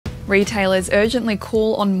Retailers urgently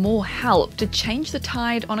call on more help to change the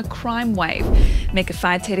tide on a crime wave. Meka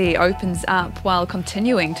Whaitiri opens up while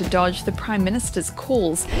continuing to dodge the Prime Minister's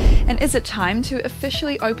calls. And is it time to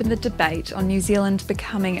officially open the debate on New Zealand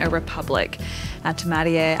becoming a republic?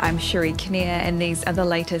 Atamaria, I'm Shuri Kinnear, and these are the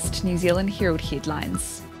latest New Zealand Herald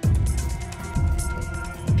headlines.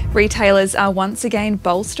 Retailers are once again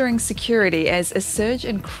bolstering security as a surge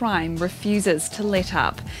in crime refuses to let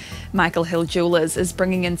up. Michael Hill Jewellers is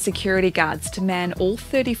bringing in security guards to man all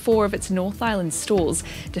 34 of its North Island stores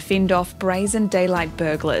to fend off brazen daylight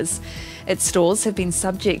burglars. Its stores have been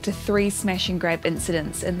subject to 3 smash and grab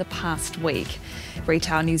incidents in the past week.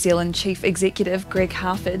 Retail New Zealand Chief Executive Greg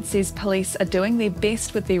Harford says police are doing their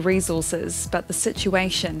best with their resources, but the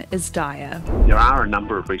situation is dire. There are a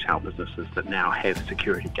number of retail businesses that now have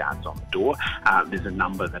security guards on the door. There's a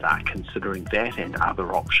number that are considering that and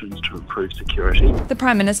other options to improve security. The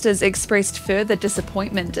Prime Minister's expressed further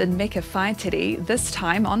disappointment in Meka Whaitiri, this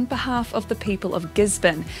time on behalf of the people of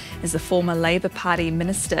Gisborne, as the former Labour Party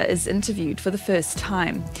minister is interviewed for the first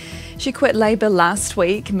time. She quit Labour last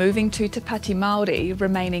week, moving to Te Pāti Māori,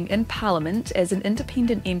 remaining in Parliament as an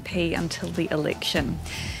independent MP until the election.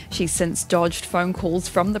 She's since dodged phone calls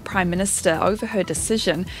from the Prime Minister over her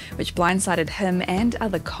decision, which blindsided him and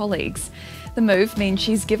other colleagues. The move means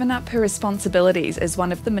she's given up her responsibilities as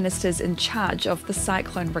one of the ministers in charge of the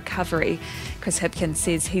cyclone recovery. Chris Hipkins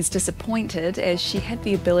says he's disappointed as she had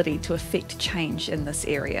the ability to effect change in this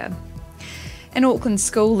area. An Auckland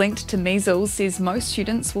school linked to measles says most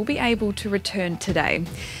students will be able to return today.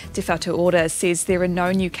 Te Whatu Ora says there are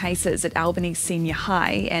no new cases at Albany Senior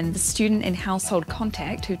High, and the student and household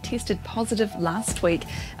contact who tested positive last week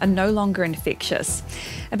are no longer infectious.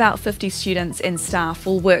 About 50 students and staff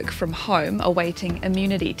will work from home awaiting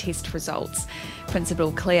immunity test results.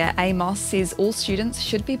 Principal Claire Amos says all students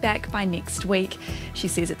should be back by next week. She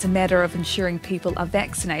says it's a matter of ensuring people are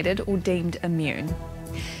vaccinated or deemed immune.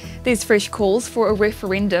 There's fresh calls for a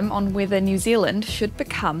referendum on whether New Zealand should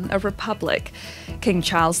become a republic. King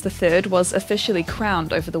Charles III was officially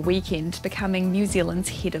crowned over the weekend, becoming New Zealand's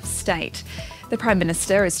head of state. The Prime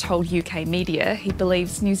Minister has told UK media he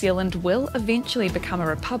believes New Zealand will eventually become a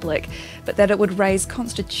republic, but that it would raise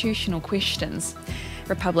constitutional questions.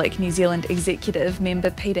 Republic New Zealand executive member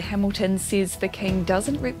Peter Hamilton says the King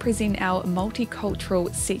doesn't represent our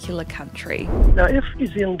multicultural secular country. Now, if New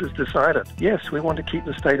Zealand has decided, yes, we want to keep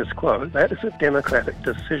the status quo, that is a democratic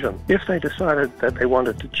decision. If they decided that they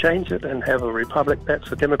wanted to change it and have a republic,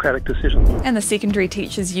 that's a democratic decision. And the Secondary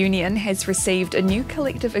Teachers Union has received a new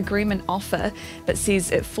collective agreement offer, but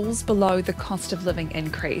says it falls below the cost of living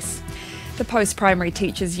increase. The Post-Primary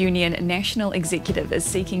Teachers Union National Executive is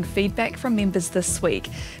seeking feedback from members this week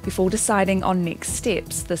before deciding on next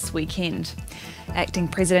steps this weekend. Acting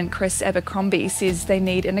President Chris Abercrombie says they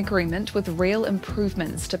need an agreement with real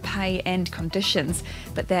improvements to pay and conditions,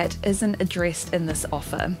 but that isn't addressed in this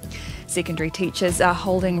offer. Secondary teachers are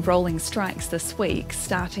holding rolling strikes this week,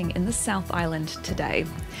 starting in the South Island today.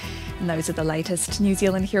 And those are the latest New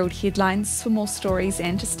Zealand Herald headlines. For more stories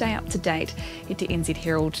and to stay up to date, head to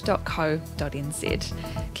nzherald.co.nz.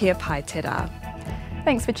 Kia pai te rā.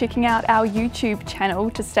 Thanks for checking out our YouTube channel.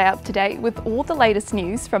 To stay up to date with all the latest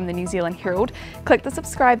news from the New Zealand Herald, click the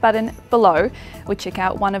subscribe button below or check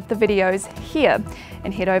out one of the videos here,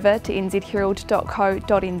 and head over to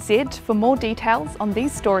nzherald.co.nz for more details on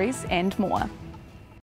these stories and more.